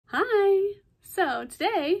Hi! So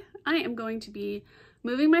today I am going to be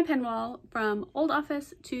moving my pin wall from old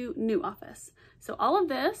office to new office. So all of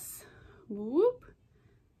this, whoop,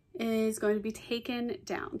 is going to be taken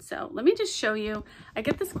down. So let me just show you. I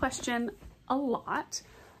get this question a lot,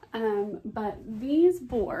 but these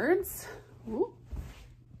boards, whoop,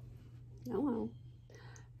 hello.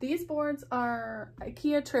 These boards are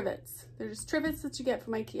IKEA trivets. They're just trivets that you get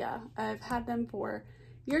from IKEA. I've had them for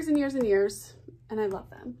years and years and years, and I love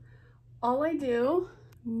them. All I do,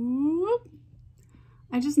 whoop,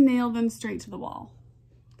 I just nail them straight to the wall,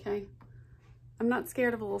 okay? I'm not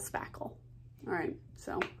scared of a little spackle. All right,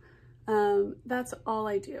 so that's all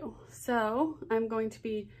I do. So I'm going to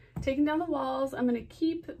be taking down the walls. I'm gonna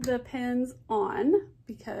keep the pins on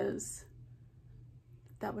because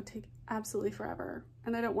that would take absolutely forever,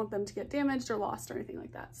 and I don't want them to get damaged or lost or anything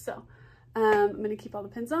like that. So I'm gonna keep all the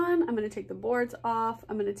pins on. I'm gonna take the boards off.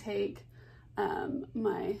 I'm gonna take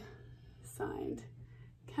my signed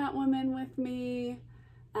Catwoman with me.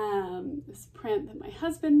 This print that my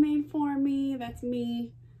husband made for me. That's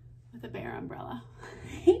me with a bear umbrella.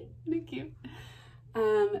 Pretty cute.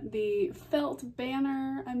 The felt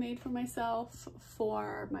banner I made for myself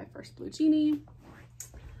for my first blue genie.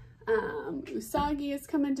 Usagi is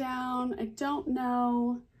coming down. I don't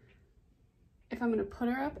know if I'm gonna put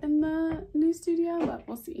her up in the new studio, but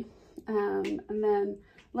we'll see. And then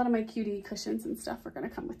a lot of my cutie cushions and stuff are gonna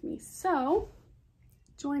come with me. So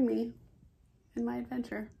join me in my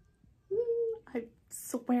adventure. I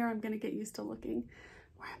swear I'm gonna get used to looking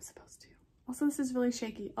where I'm supposed to. Also, this is really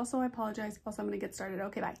shaky. Also, I apologize. Also, I'm gonna get started.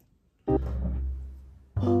 Okay, bye.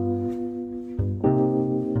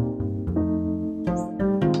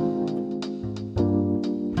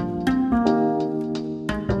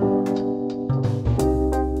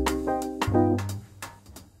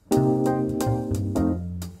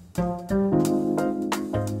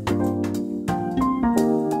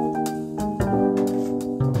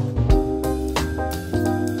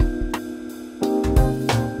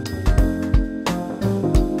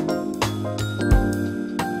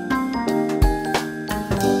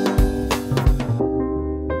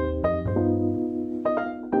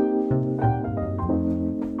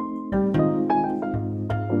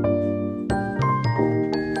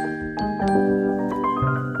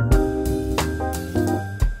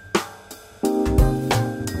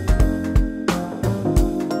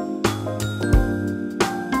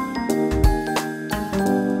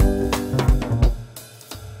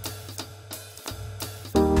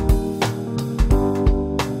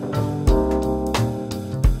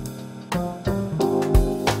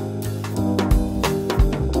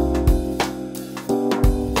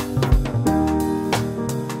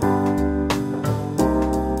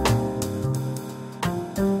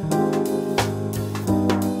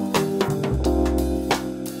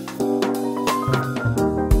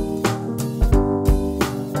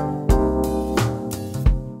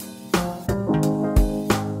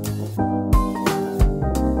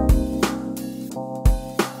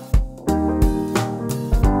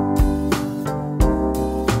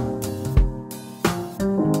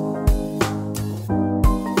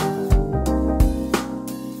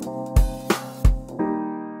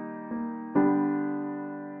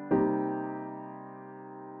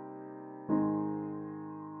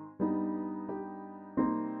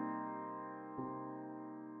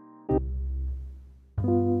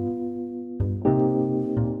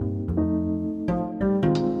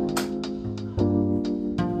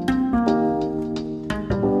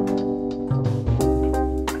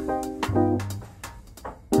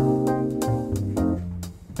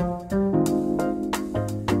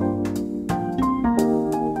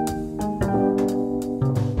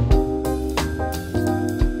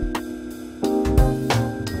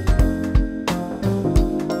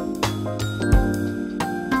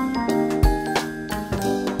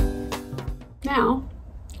 Now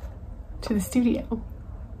to the studio.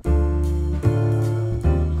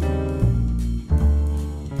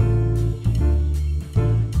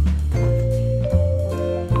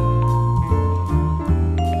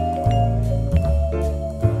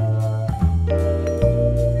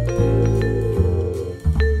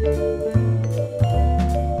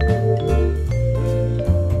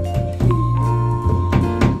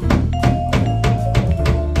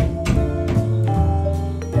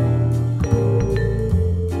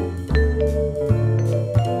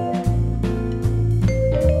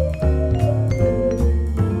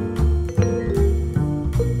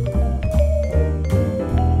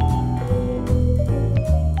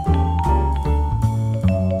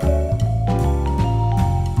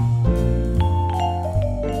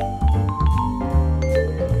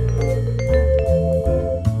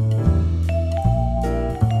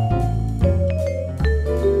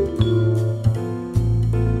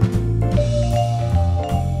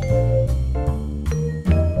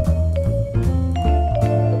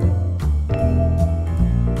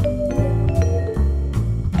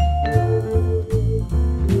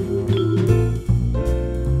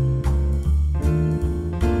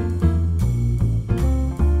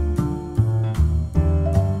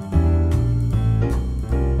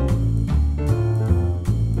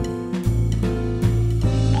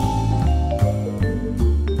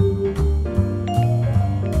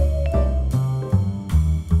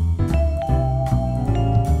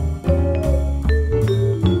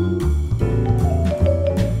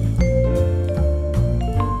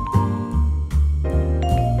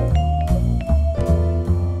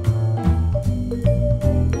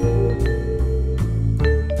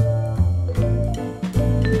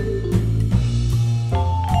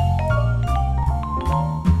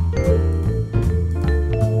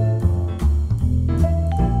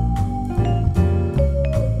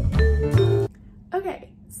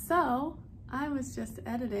 just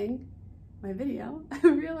editing my video, I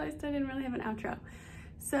realized I didn't really have an outro.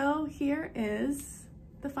 So here is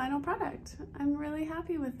the final product. I'm really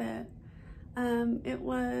happy with it. It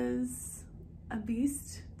was a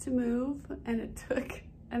beast to move, and it took,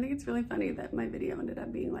 I think it's really funny that my video ended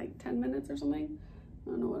up being like 10 minutes or something. I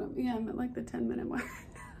don't know what yeah, I'm at like the 10-minute mark.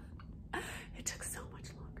 It took so much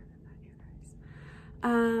longer than that, you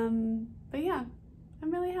guys. But yeah,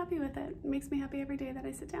 I'm really happy with it. It makes me happy every day that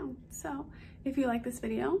I sit down. So if you like this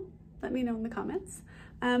video, let me know in the comments.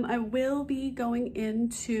 I will be going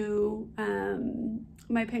into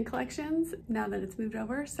my pin collections now that it's moved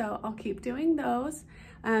over, so I'll keep doing those.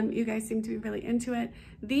 You guys seem to be really into it.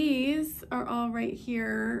 These are all right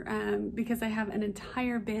here because I have an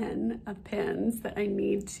entire bin of pins that I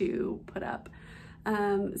need to put up.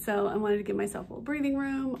 So I wanted to give myself a little breathing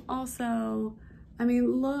room. Also, I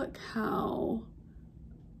mean, look how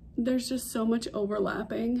there's just so much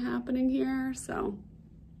overlapping happening here. So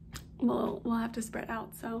we'll have to spread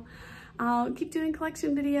out. So I'll keep doing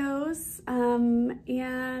collection videos,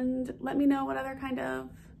 and let me know what other kind of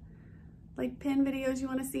like pin videos you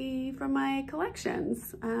want to see from my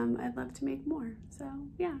collections. I'd love to make more. So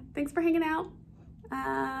yeah, thanks for hanging out.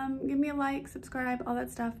 Give me a like, subscribe, all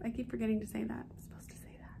that stuff. I keep forgetting to say that. I'm supposed to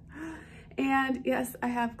say that. And yes, I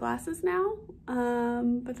have glasses now,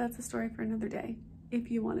 but that's a story for another day. If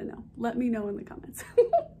you want to know, let me know in the comments.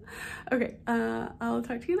 Okay, I'll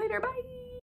talk to you later. Bye.